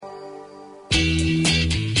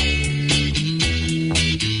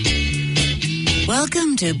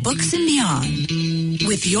Welcome to Books and Beyond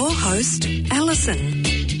with your host, Alison.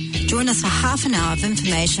 Join us for half an hour of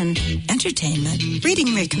information, entertainment,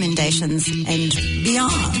 reading recommendations, and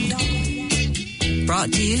beyond.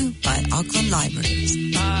 Brought to you by Auckland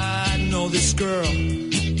Libraries. I know this girl,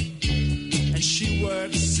 and she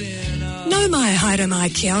works in a... No mai, haere mai,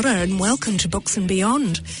 kia ora, and welcome to Books and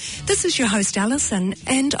Beyond. This is your host, Alison,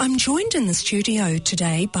 and I'm joined in the studio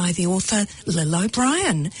today by the author, Lil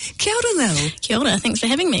O'Brien. Kia ora, Lil. Kia ora, thanks for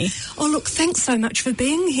having me. Oh, look, thanks so much for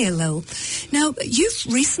being here, Lil. Now, you've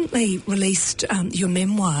recently released your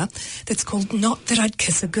memoir that's called Not That I'd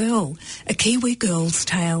Kiss a Girl, a Kiwi girl's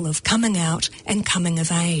tale of coming out and coming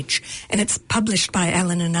of age, and it's published by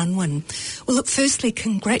Allen and Unwin. Well, look, firstly,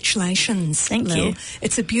 congratulations, Thank Lil. you.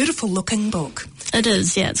 It's a beautiful-looking book. It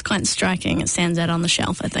is, yeah, it's quite striking. It stands out on the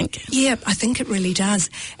shelf, I think. Yeah, I think it really does.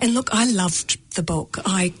 And look, I loved the book.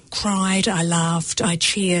 I cried, I laughed, I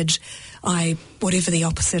cheered, whatever the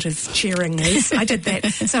opposite of cheering is, I did that.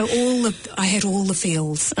 So I had all the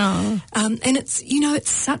feels. Oh. And it's,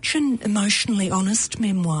 it's such an emotionally honest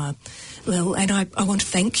memoir, Lil, and I want to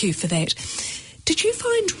thank you for that. Did you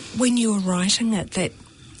find when you were writing it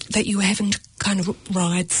that you were having to kind of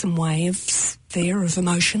ride some waves there of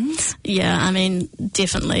emotions? Yeah, I mean,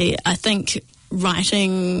 definitely. I think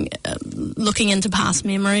writing, looking into past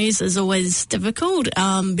memories is always difficult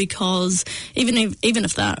because even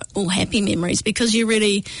if they're all happy memories, because you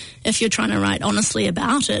really, if you're trying to write honestly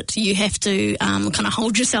about it, you have to kind of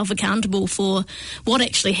hold yourself accountable for what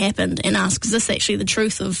actually happened and ask, is this actually the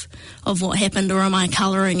truth of what happened, or am I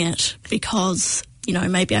colouring it because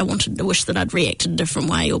maybe I wanted to wish that I'd reacted a different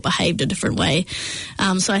way or behaved a different way.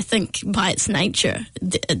 So I think by its nature,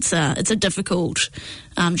 it's a difficult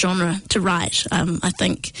genre to write. I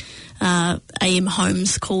think A.M.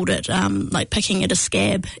 Holmes called it like picking at a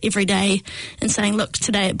scab every day and saying, look,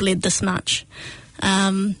 today it bled this much.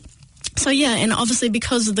 So yeah, and obviously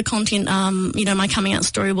because of the content, my coming out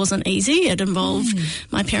story wasn't easy. It involved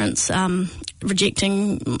my parents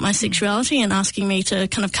rejecting my sexuality and asking me to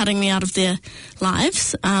kind of cutting me out of their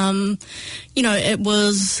lives. It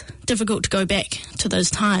was difficult to go back to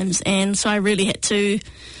those times, and so I really had to.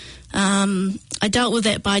 I dealt with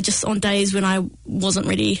that by just on days when I wasn't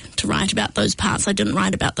ready to write about those parts. I didn't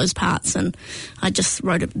write about those parts, and I just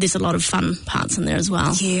wrote it. There's a lot of fun parts in there as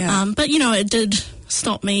well. Yeah. But it did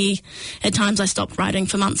stop me. At times I stopped writing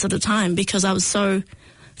for months at a time because I was so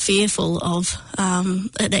fearful of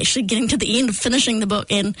it actually getting to the end of finishing the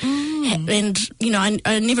book, and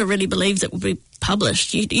I never really believed it would be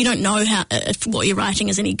published. You don't know if what you're writing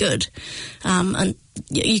is any good, and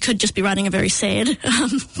you could just be writing a very sad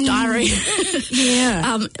diary.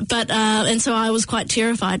 Yeah. And so I was quite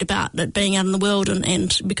terrified about it being out in the world,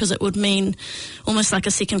 and because it would mean almost like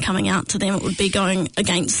a second coming out to them. It would be going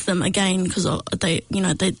against them again because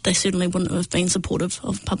they certainly wouldn't have been supportive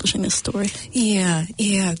of publishing this story. Yeah.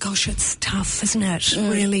 Gosh, it's tough, isn't it?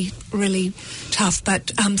 Really, really tough,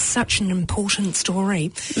 but such an important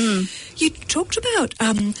story. You talked about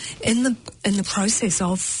in the process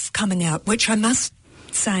of coming out, which I must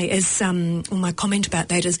say is my comment about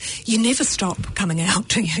that is you never stop coming out,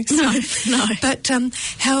 do you? No. But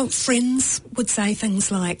how friends would say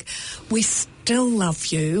things like, we still love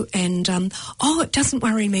you, and it doesn't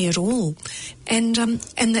worry me at all, and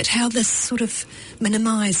that how this sort of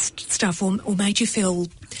minimised stuff or made you feel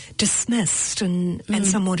dismissed and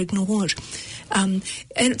somewhat ignored, and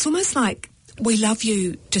it's almost like we love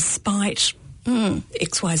you despite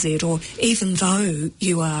XYZ, or even though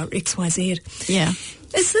you are XYZ. Yeah.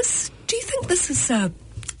 Do you think this is a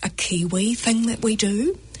Kiwi thing that we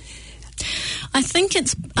do? I think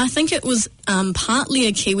it was partly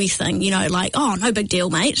a Kiwi thing, like, oh, no big deal,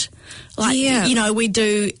 mate. Like, we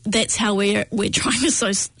do, that's how we're trying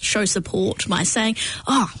to show support by saying,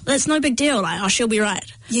 oh, that's no big deal, like, oh, she'll be right.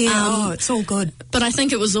 Yeah, it's all good. But I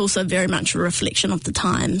think it was also very much a reflection of the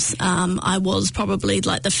times. I was probably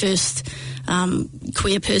like the first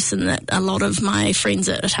queer person that a lot of my friends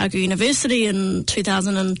at Otago University in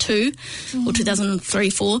 2002 or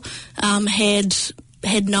 2003-04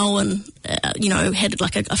 had known, had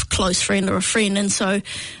like a close friend or a friend, and so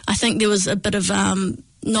I think there was a bit of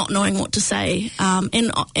not knowing what to say,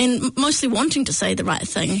 and mostly wanting to say the right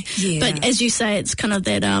thing. Yeah. But as you say, it's kind of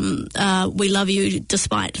that we love you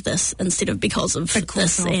despite this instead of because of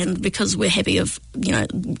this, and because we're happy of you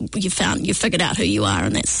figured out who you are,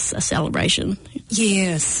 and that's a celebration.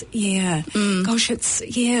 Yes, yeah. Gosh,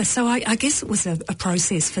 so I guess it was a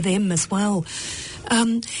process for them as well.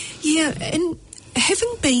 And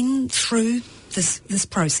having been through this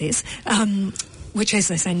process, which, as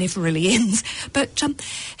they say, never really ends, but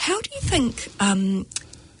how do you think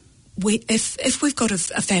if we've got a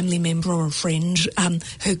family member or a friend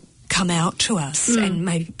who come out to us, and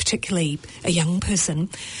maybe particularly a young person,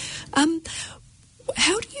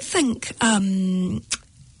 how do you think a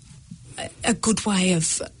good way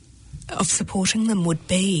of supporting them would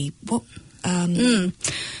be? What?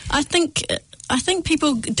 I think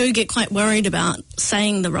people do get quite worried about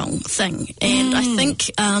saying the wrong thing, and I think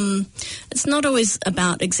it's not always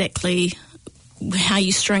about exactly how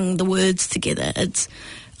you string the words together.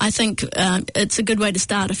 I think it's a good way to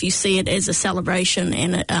start if you see it as a celebration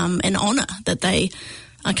and an honour that they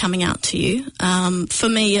are coming out to you. For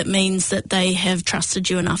me, it means that they have trusted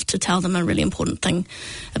you enough to tell them a really important thing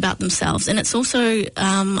about themselves. And it's also,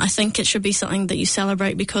 I think it should be something that you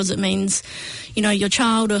celebrate, because it means, your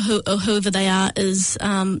child or whoever they are is,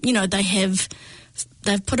 they've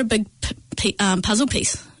put a big puzzle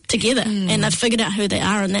piece together and they've figured out who they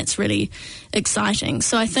are, and that's really exciting.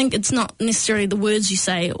 So I think it's not necessarily the words you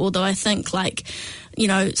say, although I think saying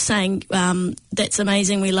that's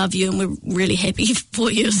amazing, we love you and we're really happy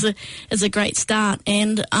for you is a great start.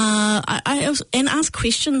 And I also, and ask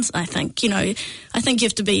questions. I think I think you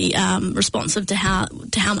have to be responsive to how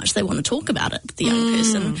much they want to talk about it, the young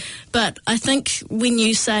person. But I think when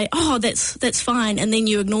you say, oh, that's fine, and then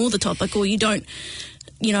you ignore the topic or you don't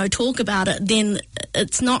talk about it, then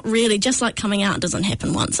it's not really, just like coming out doesn't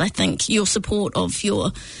happen once. I think your support of your,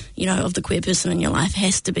 of the queer person in your life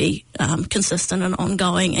has to be consistent and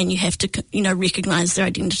ongoing, and you have to, recognise their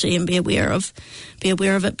identity and be aware of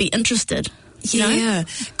it, be interested. Yeah,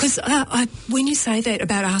 because when you say that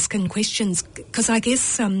about asking questions, because I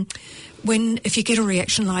guess if you get a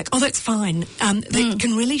reaction like, oh, that's fine, that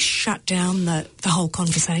can really shut down the whole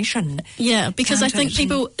conversation. Yeah, because I think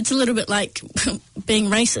people, it's a little bit like being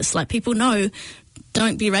racist. Like, people know,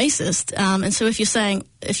 don't be racist. And so if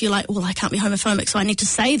you're like, well, I can't be homophobic, so I need to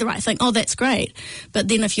say the right thing, oh, that's great. But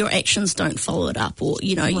then if your actions don't follow it up, or,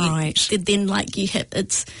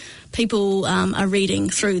 people are reading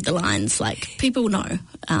through the lines. Like, people know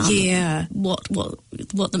what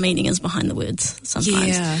the meaning is behind the words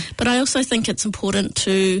sometimes. Yeah. But I also think it's important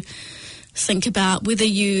to think about whether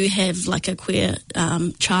you have like a queer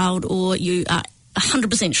child, or you are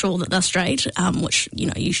 100% sure that they're straight, which you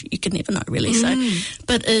can never know really. So,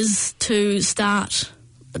 but is to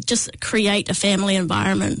just create a family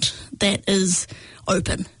environment that is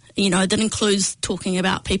open. That includes talking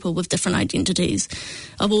about people with different identities,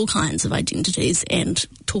 of all kinds of identities, and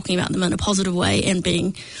talking about them in a positive way, and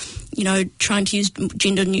being, trying to use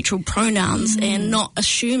gender-neutral pronouns and not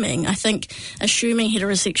assuming. I think assuming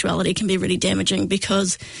heterosexuality can be really damaging,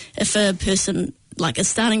 because if a person is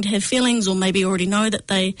starting to have feelings, or maybe already know that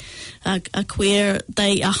they are queer,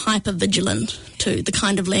 they are hyper-vigilant to the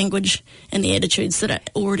kind of language and the attitudes that are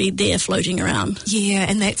already there floating around. Yeah,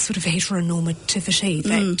 and that sort of heteronormativity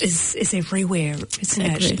that is everywhere, isn't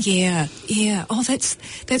it? Yeah. Oh,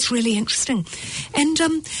 that's really interesting. And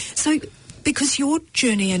so, because your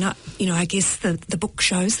journey, and I guess the book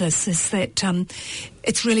shows this, is that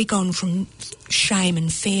it's really gone from shame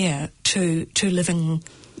and fear to living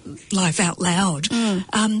life out loud.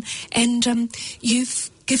 And you've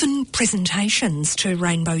given presentations to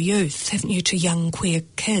Rainbow Youth, haven't you, to young queer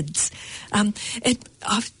kids.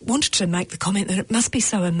 I've wanted to make the comment that it must be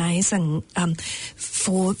so amazing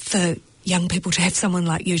for the young people to have someone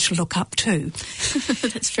like you to look up to.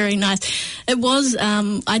 That's very nice. It was,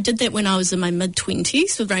 I did that when I was in my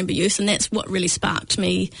mid-20s with Rainbow Youth, and that's what really sparked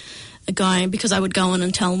me going, because I would go in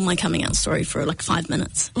and tell my coming out story for 5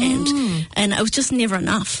 minutes, and it was just never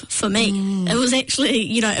enough for me. It was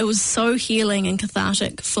actually, it was so healing and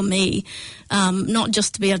cathartic for me, not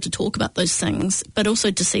just to be able to talk about those things, but also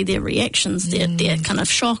to see their reactions, their kind of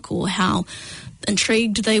shock, or how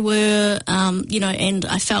intrigued they were, and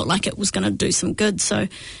I felt like it was going to do some good. So,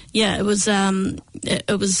 yeah, it was it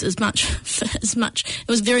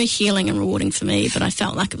was very healing and rewarding for me, but I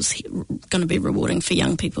felt like it was going to be rewarding for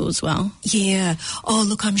young people as well. Yeah. Oh,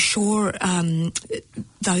 look, I'm sure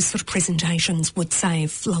those sort of presentations would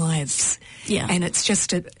save lives. Yeah. And it's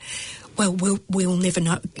just we'll never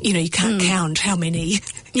know. You can't count how many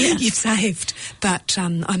you've saved, but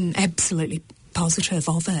I'm absolutely positive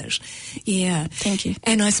of it. Yeah. Thank you.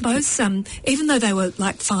 And I suppose even though they were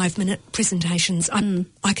 5-minute presentations,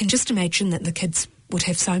 I can just imagine that the kids would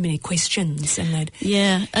have so many questions, and they'd...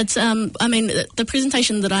 Yeah, it's the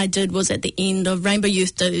presentation that I did was at the end of Rainbow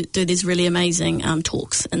Youth do these really amazing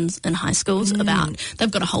talks in high schools about, they've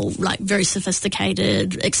got a whole very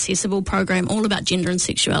sophisticated, accessible program all about gender and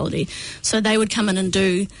sexuality. So they would come in and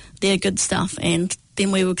do their good stuff, and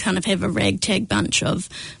then we would kind of have a ragtag bunch of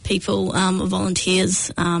people,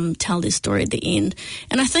 volunteers, tell their story at the end.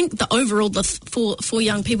 And I think the overall, for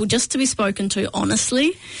young people, just to be spoken to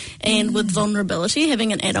honestly and with vulnerability,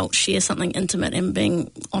 having an adult share something intimate and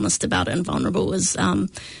being honest about it and vulnerable is, I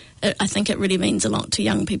think it really means a lot to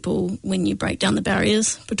young people when you break down the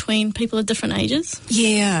barriers between people of different ages.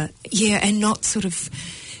 Yeah, and not sort of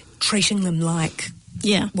treating them like,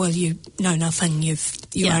 well, you know nothing, you're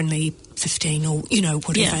only 15 or,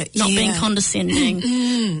 whatever. Yeah, not being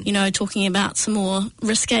condescending, talking about some more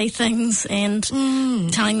risque things and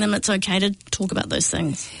telling them it's okay to talk about those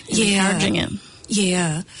things and encouraging it.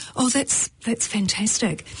 Yeah. Oh, that's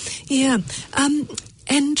fantastic. Yeah.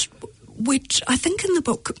 And which I think in the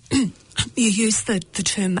book you use the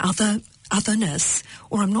term otherness,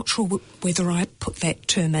 or I'm not sure whether I put that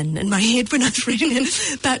term in my head when I was reading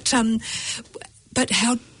it, but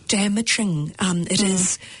how damaging it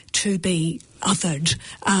is to be othered.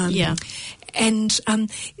 And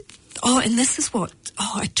this is what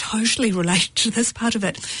I totally relate to this part of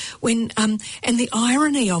it. When and the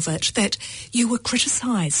irony of it that you were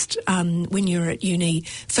criticised when you were at uni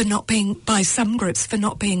by some groups for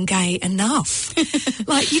not being gay enough.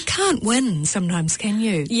 Like, you can't win sometimes, can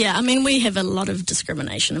you? Yeah, I mean, we have a lot of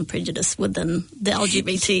discrimination and prejudice within the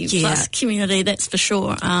LGBT plus community, that's for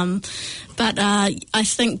sure. But I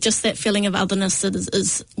think just that feeling of otherness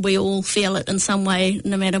is we all feel it in some way,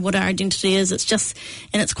 no matter what our identity is. It's just,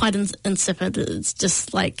 and it's quite insipid. It's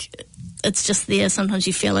just like, it's just there. Sometimes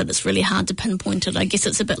you feel it. It's really hard to pinpoint it. I guess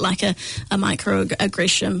it's a bit like a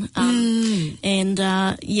microaggression.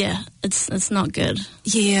 It's not good.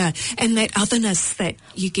 Yeah, and that otherness that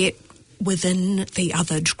you get within the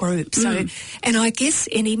othered group. So, and I guess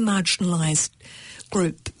any marginalised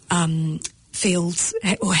group feels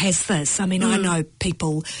or has this. I mean, I know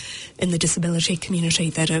people in the disability community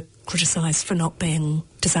that are criticised for not being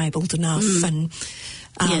disabled enough,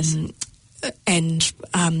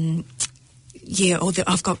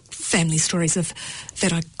 I've got family stories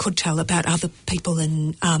that I could tell about other people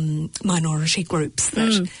in minority groups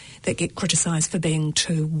that get criticised for being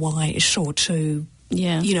too white or too,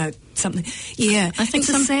 something. Yeah, I think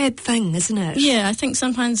it's a sad thing, isn't it? Yeah, I think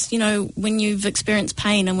sometimes, when you've experienced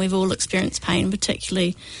pain, and we've all experienced pain,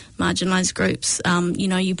 particularly marginalised groups,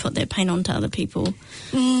 you put that pain onto other people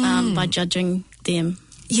by judging them.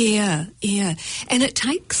 Yeah. And it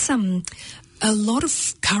takes a lot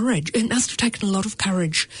of courage. It must have taken a lot of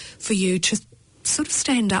courage for you to sort of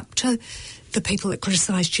stand up to the people that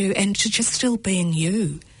criticised you and to just still being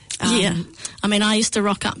you. I mean, I used to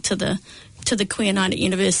rock up to the queer night at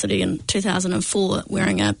university in 2004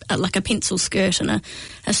 wearing a pencil skirt and a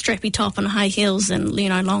strappy top and high heels and,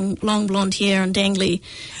 long blonde hair and dangly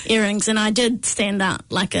earrings, and I did stand out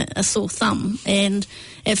like a sore thumb. And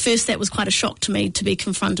at first that was quite a shock to me to be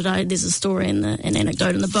confronted. There's a story an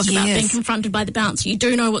anecdote in the book about being confronted by the bouncer. You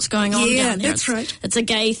do know what's going on down there. That's right. It's a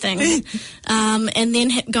gay thing. And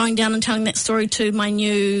then going down and telling that story to my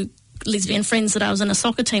new lesbian friends that I was in a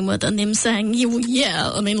soccer team with, and them saying,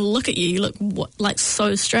 I mean, look at you look like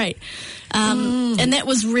so straight. And that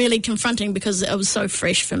was really confronting because it was so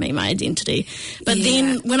fresh for me, my identity. But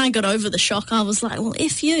then when I got over the shock, I was like, well,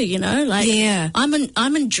 F you,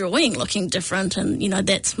 I'm enjoying looking different, and,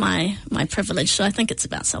 that's my privilege. So I think it's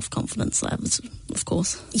about self-confidence levels, of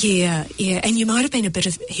course. Yeah, and you might have been a bit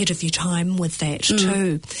ahead of your time with that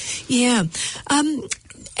too. Yeah.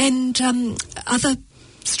 Other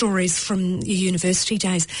stories from your university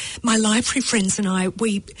days. My library friends and I,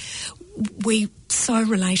 we so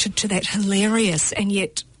related to that hilarious, and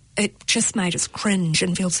yet it just made us cringe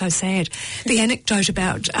and feel so sad. The anecdote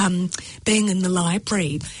about being in the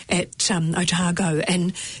library at Otago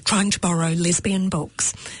and trying to borrow lesbian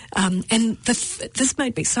books. And this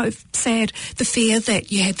made me so sad, the fear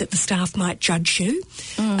that you had that the staff might judge you.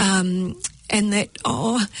 And that,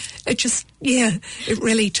 it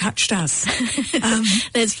really touched us.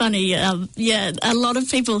 That's funny. A lot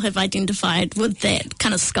of people have identified with that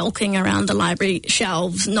kind of skulking around the library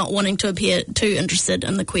shelves, not wanting to appear too interested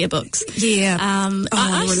in the queer books. Yeah.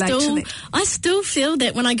 I still feel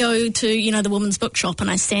that when I go to, the women's bookshop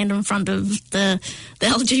and I stand in front of the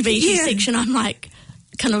LGBT section, I'm like,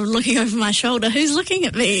 kind of looking over my shoulder, who's looking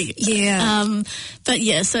at me?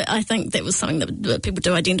 So I think that was something that people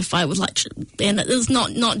do identify with, and it's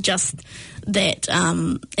not just that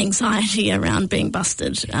anxiety around being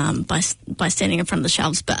busted by standing in front of the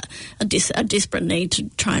shelves, but a desperate need to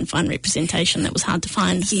try and find representation that was hard to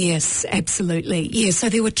find. Yes, absolutely. Yeah, so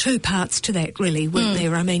there were two parts to that, really, weren't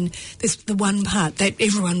there? I mean, there's the one part that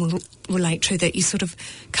everyone will relate to, that you sort of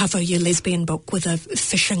cover your lesbian book with a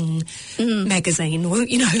fishing magazine or,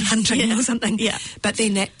 hunting or something. Yeah. But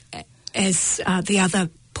then as the other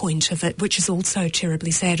point of it, which is also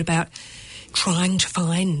terribly sad, about trying to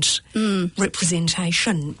find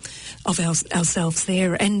representation of ourselves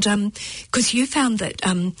there. And because you found that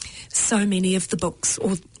so many of the books,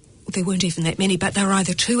 or there weren't even that many, but they were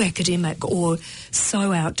either too academic or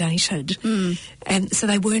so outdated, and so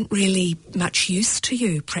they weren't really much use to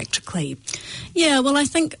you practically. Yeah, well, I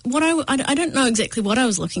think I don't know exactly what I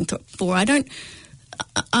was looking for.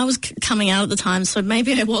 I was coming out at the time, so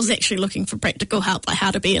maybe I was actually looking for practical help, like how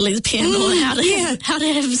to be a lesbian or how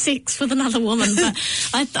to have sex with another woman. But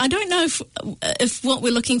I don't know if what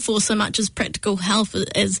we're looking for so much as practical help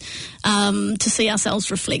is to see ourselves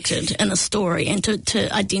reflected in a story and to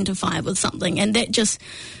identify with something. And that just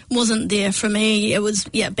wasn't there for me. It was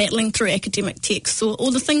battling through academic texts,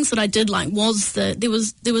 or the things that I did like was there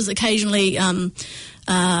was occasionally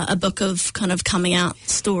a book of kind of coming out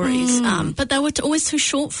stories, but they were always too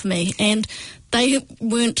short for me, and they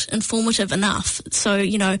weren't informative enough. So,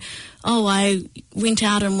 I went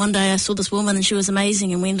out and one day I saw this woman and she was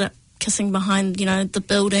amazing, and we ended up kissing behind, the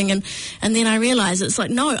building, and then I realised it's like,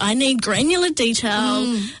 no, I need granular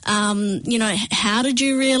detail. How did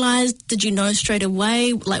you realise? Did you know straight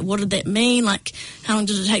away? Like, what did that mean? Like, how long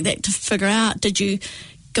did it take that to figure out? Did you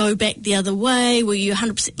go back the other way? Were you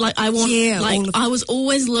 100%? Like, I was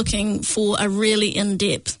always looking for a really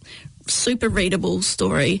in-depth, super readable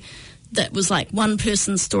story that was like one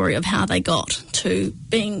person's story of how they got to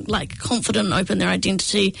being like confident and open their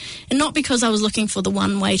identity, and not because I was looking for the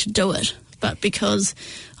one way to do it, but because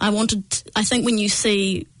I think when you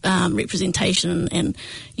see representation and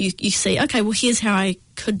you see, okay, well, here's how I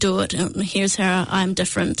could do it, and here's how I'm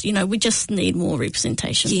different. We just need more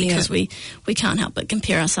representation because we can't help but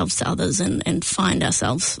compare ourselves to others and find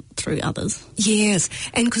ourselves through others. Yes,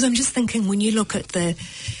 and because I'm just thinking, when you look at the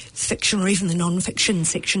fiction or even the non-fiction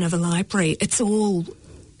section of a library, it's all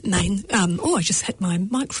main... I just hit my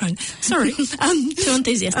microphone. Sorry. Too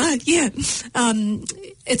enthusiastic.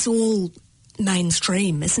 It's all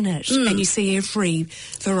mainstream, isn't it? And you see every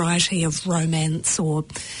variety of romance or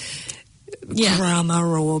drama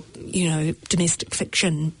or, domestic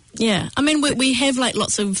fiction. Yeah, I mean, we have like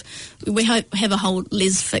we have a whole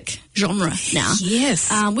lesfic genre now.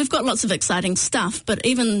 Yes. We've got lots of exciting stuff, but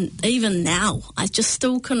even now, I just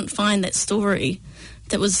still couldn't find that story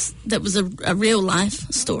that was a real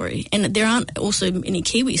life story. And there aren't also any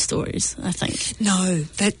Kiwi stories, I think. No,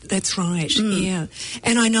 that's right, yeah.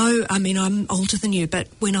 And I know, I mean, I'm older than you, but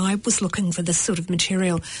when I was looking for this sort of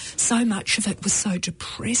material, so much of it was so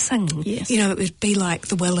depressing. Yes. It would be like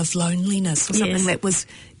The Well of Loneliness or something that was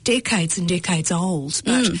decades and decades old,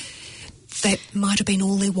 but that might have been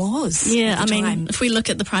all there was. Yeah, at the time. mean, if we look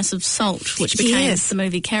at The Price of Salt, which became the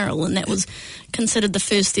movie Carol, and that was considered the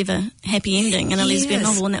first ever happy ending in a lesbian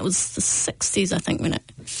novel, and that was the 60s, I think, when it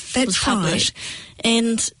was published.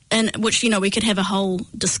 Right. And which, we could have a whole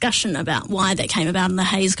discussion about why that came about in the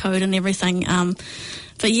Hays Code and everything.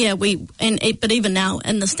 But yeah, but even now,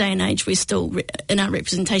 in this day and age, we're still, in our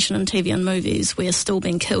representation in TV and movies, we're still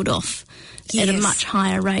being killed off at a much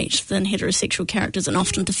higher rate than heterosexual characters, and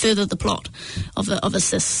often to further the plot of a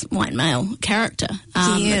cis white male character.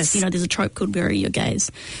 There's a trope called bury your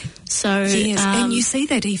gays. So and you see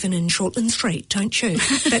that even in Shortland Street, don't you?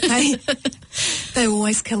 That they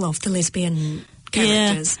always kill off the lesbian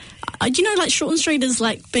characters. Yeah. Like Shortland Street has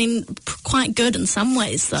been quite good in some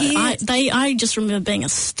ways, though. Yeah. I just remember being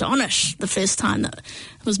astonished the first time that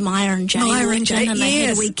it was Maya and Jay and they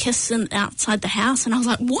had a wee kiss outside the house, and I was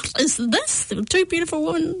like, what is this? There were two beautiful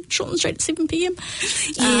women in Shortland Street at 7 p.m.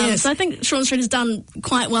 Yes. So I think Shortland Street has done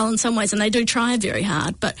quite well in some ways, and they do try very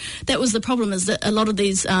hard, but that was the problem, is that a lot of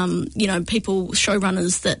these people,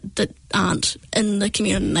 showrunners that aren't in the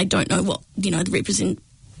community, and they don't know what the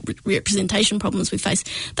representation problems we face,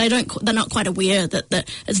 they're not quite aware that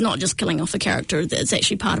it's not just killing off a character, that it's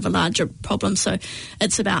actually part of a larger problem. So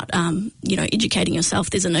it's about educating yourself.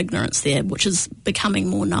 There's an ignorance there which is becoming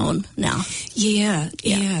more known now. Yeah.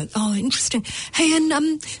 Oh, interesting. Hey,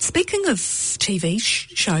 and speaking of TV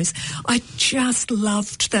shows, I just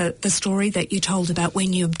loved the story that you told about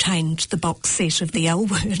when you obtained the box set of the L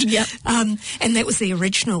Word. Yep. And that was the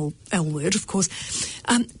original L Word, of course,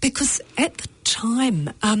 because at the time,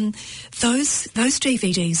 those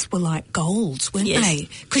DVDs were like gold, weren't they?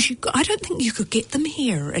 Because I don't think you could get them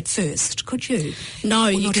here at first, could you? No,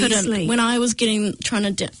 Or you not couldn't. easily? When I was trying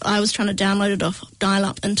to download it off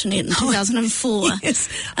dial-up internet in 2004. Yes.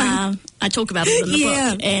 I talk about it in the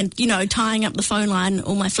book, and tying up the phone line.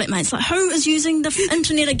 All my flatmates like, who is using the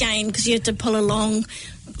internet again? Because you had to pull a long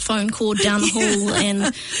phone cord down the hall, and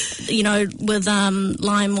with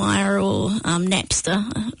LimeWire or Napster.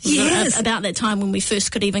 Yes. About that time when we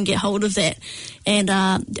first could even get hold of that, and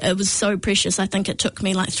it was so precious. I think it took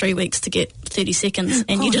me like 3 weeks to get 30 seconds,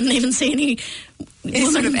 and you didn't even see any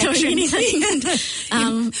women sort of doing action. anything.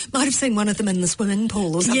 You might have seen one of them in the swimming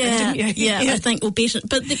pool or something, didn't you? Yeah, I think, or Bet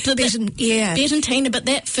and Tina, but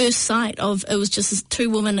that first sight of it was just two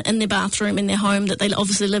women in their bathroom in their home that they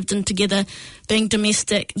obviously lived in together, being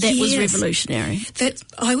domestic, that was revolutionary.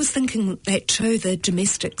 I was thinking that too, the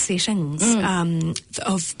domestic settings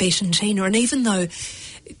of Bet and Tina, and even though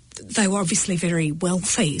they were obviously very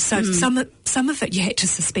wealthy, so some of it you had to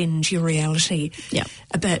suspend your reality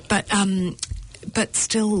a bit, but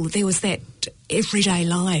still there was that everyday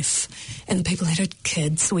life, and people had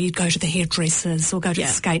kids, or you'd go to the hairdressers or go to the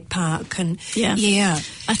skate park, and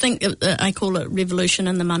I think I call it revolution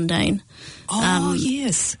in the mundane.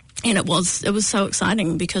 Yes. And it was so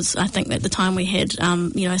exciting because I think at the time we had,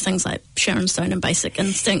 things like Sharon Stone and Basic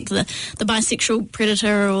Instinct, the bisexual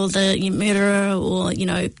predator or the murderer, or,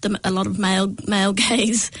 a lot of male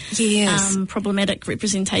gaze, problematic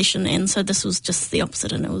representation. And so this was just the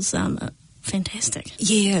opposite, and it was fantastic.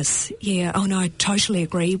 Yes, yeah. Oh no, I totally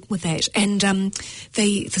agree with that. And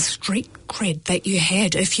the street cred that you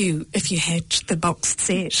had if you had the boxed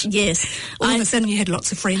set. Yes, all of a sudden you had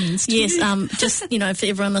lots of friends. Yes, for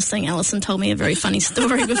everyone listening, Alison told me a very funny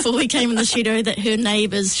story before we came in the studio that her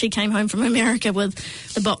neighbours, she came home from America with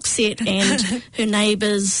the box set, and her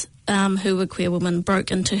neighbours, who were queer women, broke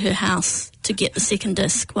into her house to get the second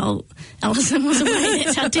disc while Alison was away.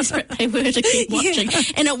 That's how desperate they were to keep watching.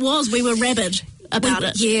 And we were rabid about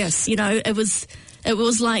it. Yes. It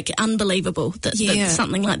was like unbelievable that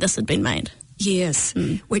something like this had been made. Yes,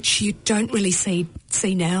 which you don't really see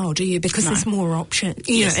now, do you? Because there's more options.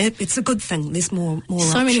 It's a good thing. There's more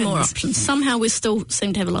options. So many more options. Somehow we still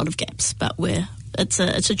seem to have a lot of gaps, but it's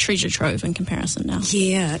a treasure trove in comparison now.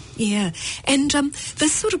 Yeah. And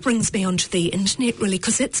this sort of brings me onto the internet, really,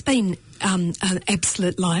 because it's been an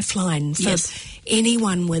absolute lifeline for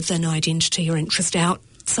anyone with an identity or interest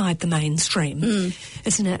outside the mainstream,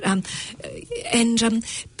 isn't it?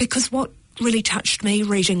 Because what really touched me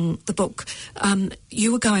reading the book,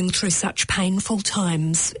 you were going through such painful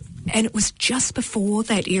times, and it was just before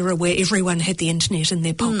that era where everyone had the internet in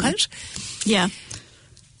their pocket. Yeah.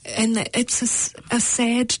 And it's a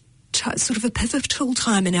sad, sort of a pivotal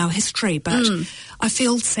time in our history, but I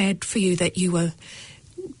feel sad for you that you were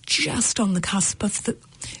just on the cusp of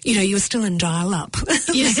you were still in dial-up.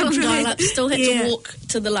 Yeah, still in dial-up. Still had to walk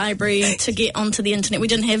to the library to get onto the internet. We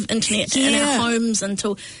didn't have internet in our homes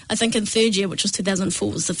until, I think, in third year, which was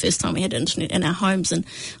 2004, was the first time we had internet in our homes. And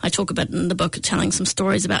I talk about it in the book, telling some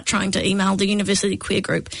stories about trying to email the university queer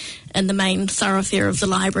group in the main thoroughfare of the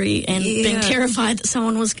library, and being terrified that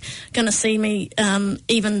someone was going to see me,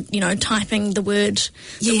 even, typing the words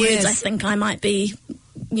I think I might be,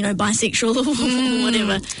 bisexual or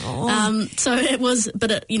whatever. So it was,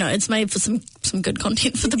 but it's made for some good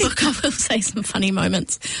content for the book. I will say, some funny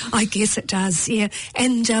moments. I guess it does, yeah.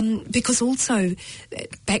 And because also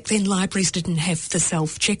back then libraries didn't have the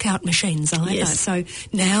self-checkout machines either. Yes. So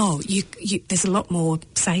now there's a lot more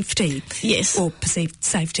safety. Yes. Or perceived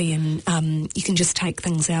safety, and you can just take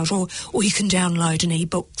things out, or you can download an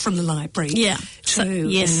ebook from the library. Yeah. Too.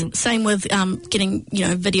 Yes. Same with getting,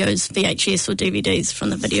 videos, VHS or DVDs from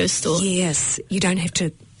the video store. Yes. You don't have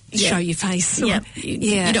to show your face.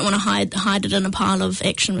 You don't want to hide it in a pile of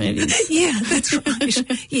action movies. Yeah, that's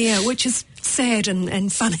right. Yeah, which is sad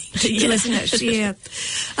and funny, isn't it? Yeah.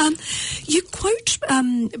 You quote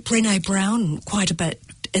Brené Brown quite a bit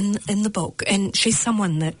in the book, and she's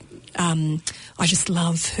someone that I just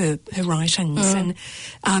love her writings and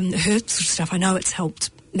her sort of stuff. I know it's helped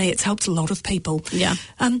me. It's helped a lot of people. Yeah.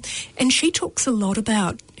 And she talks a lot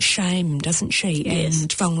about shame, doesn't she? Yes.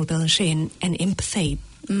 And vulnerability and empathy.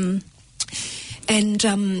 And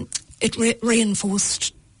it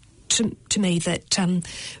reinforced to me that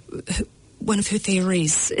one of her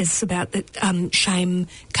theories is about that shame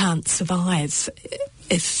can't survive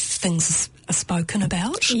if things are spoken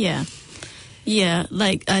about. Yeah. Yeah,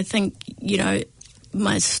 like I think,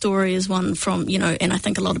 my story is one from, and I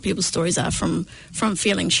think a lot of people's stories are from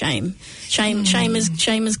feeling shame. Shame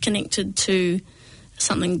is connected to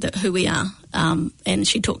something that who we are, and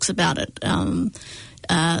she talks about it.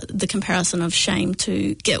 The comparison of shame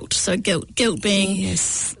to guilt. So guilt being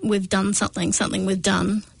we've done something we've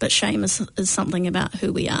done, but shame is something about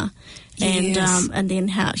who we are. And then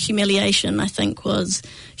how humiliation, I think, was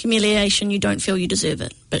humiliation, you don't feel you deserve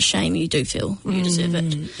it, but shame, you do feel you deserve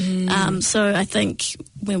it. So I think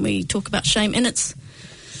when we talk about shame, and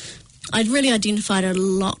I'd really identified a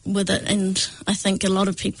lot with it, and I think a lot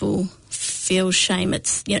of people feel shame.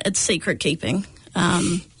 It's secret keeping,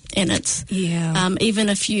 and it's even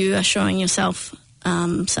if you are showing yourself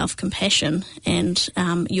self-compassion and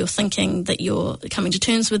you're thinking that you're coming to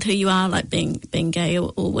terms with who you are, like being gay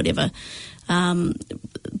or whatever,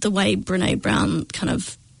 the way Brené Brown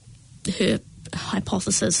her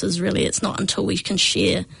hypothesis is really it's not until we can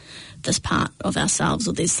share this part of ourselves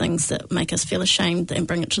or these things that make us feel ashamed and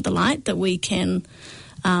bring it to the light that we can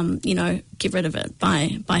get rid of it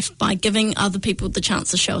by giving other people the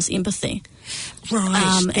chance to show us empathy.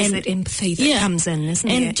 Right, there's that empathy that comes in, isn't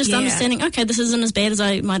it? And just understanding, okay, this isn't as bad as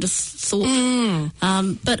I might have thought,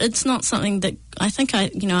 but it's not something that I think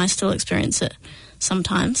I still experience it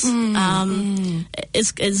sometimes.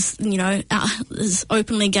 As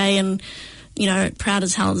openly gay and proud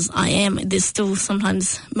as hell as I am, there's still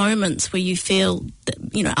sometimes moments where you feel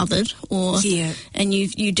othered, and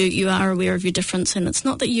you are aware of your difference, and it's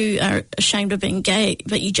not that you are ashamed of being gay,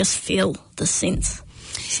 but you just feel the sense.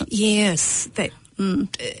 Yes, that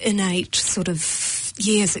innate sort of,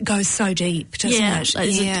 it goes so deep, doesn't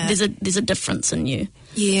it? There's a difference in you.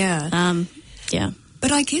 Yeah.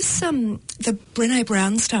 But I guess the Brené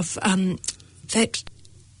Brown stuff, that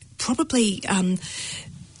probably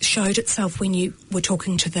showed itself when you were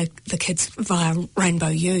talking to the kids via Rainbow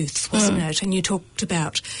Youth, wasn't it? And you talked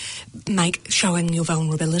about showing your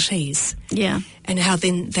vulnerabilities. Yeah. And how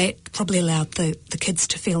then that probably allowed the kids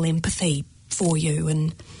to feel empathy for you.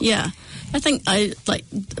 And I think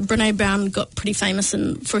Brené Brown got pretty famous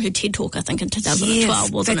for her TED Talk, I think, in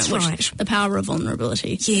 2012, wasn't it? Right. The power of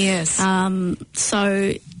vulnerability. Yes.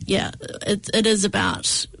 It is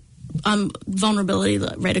about vulnerability,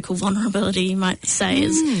 like radical vulnerability, you might say,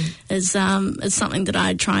 is something that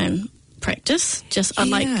I try and practice. I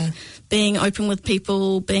like being open with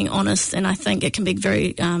people, being honest, and I think it can be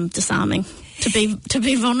very disarming to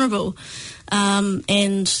be vulnerable.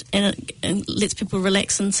 And it lets people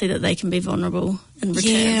relax and see that they can be vulnerable in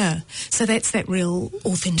return. Yeah, so that's that real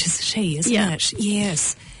authenticity, isn't it?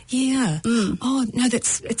 Yes. Yeah. Oh, no,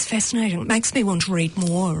 it's fascinating. It makes me want to read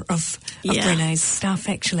more of Brené's stuff,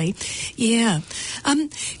 actually. Yeah.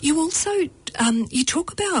 You also, you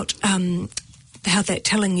talk about how that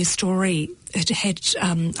telling your story had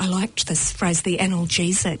I liked this phrase, the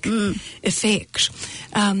analgesic effect.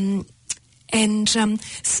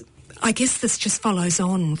 I guess this just follows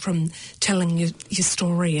on from telling your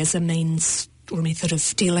story as a means or a method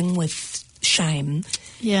of dealing with shame.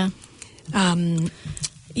 Yeah. I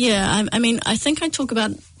mean, I think I talk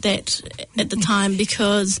about that at the time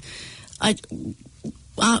because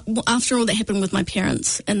after all that happened with my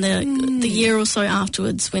parents and the year or so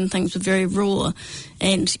afterwards when things were very raw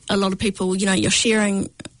and a lot of people, you're sharing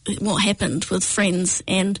what happened with friends,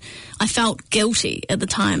 and I felt guilty at the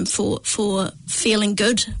time for feeling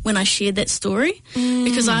good when I shared that story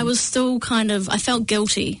because I was still I felt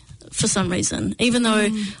guilty for some reason, even though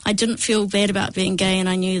I didn't feel bad about being gay and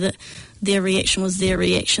I knew that their reaction was their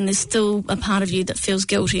reaction. There's still a part of you that feels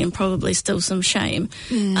guilty and probably still some shame.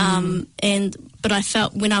 But I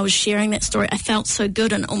felt when I was sharing that story, I felt so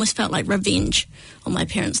good and almost felt like revenge on my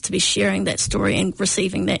parents to be sharing that story and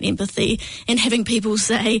receiving that empathy and having people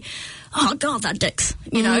say, oh, God, they're dicks,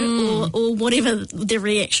 or whatever their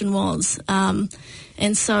reaction was.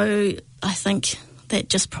 And so I think that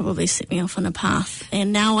just probably set me off on a path.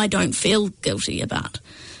 And now I don't feel guilty about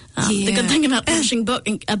the good thing about publishing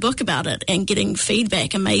a book about it and getting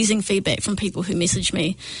feedback, amazing feedback from people who message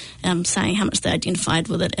me saying how much they identified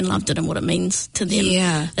with it and loved it and what it means to them.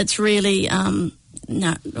 Yeah. It's really, now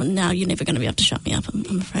you're never going to be able to shut me up,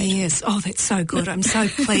 I'm afraid. Yes. Oh, that's so good. I'm so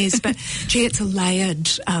pleased. But, gee, it's a layered,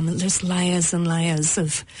 there's layers and layers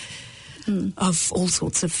of all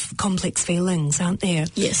sorts of complex feelings, aren't there?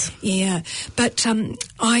 Yes. Yeah. But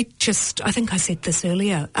I think I said this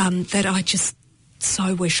earlier, that I just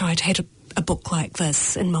so wish I'd had a book like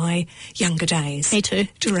this in my younger days. Me too.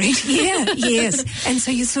 To read. Yeah, yes. And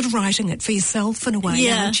so you're sort of writing it for yourself in a way,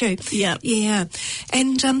 aren't you? Yeah. Yeah.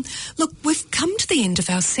 And look, we've come to the end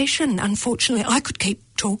of our session. Unfortunately, I could keep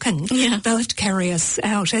talking. Yeah. They'll have to carry us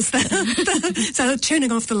out as so they're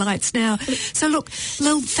turning off the lights now. So look,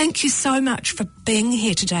 Lil, thank you so much for being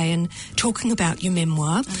here today and talking about your memoir.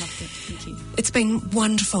 I loved it. Thank you. It's been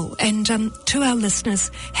wonderful. And to our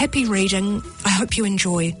listeners, happy reading. I hope you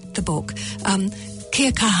enjoy the book.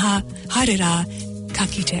 Kia kaha, haere rā, ka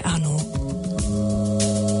kite anō.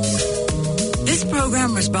 This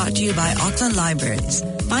program was brought to you by Auckland Libraries.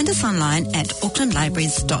 Find us online at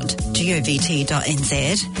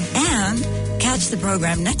aucklandlibraries.govt.nz and catch the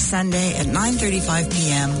program next Sunday at 9:35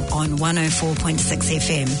 p.m. on 104.6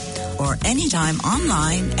 FM or anytime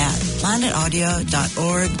online at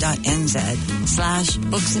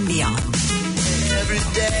planetaudio.org.nz/books and beyond. Every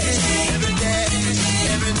day, every day,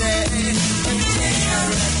 every day.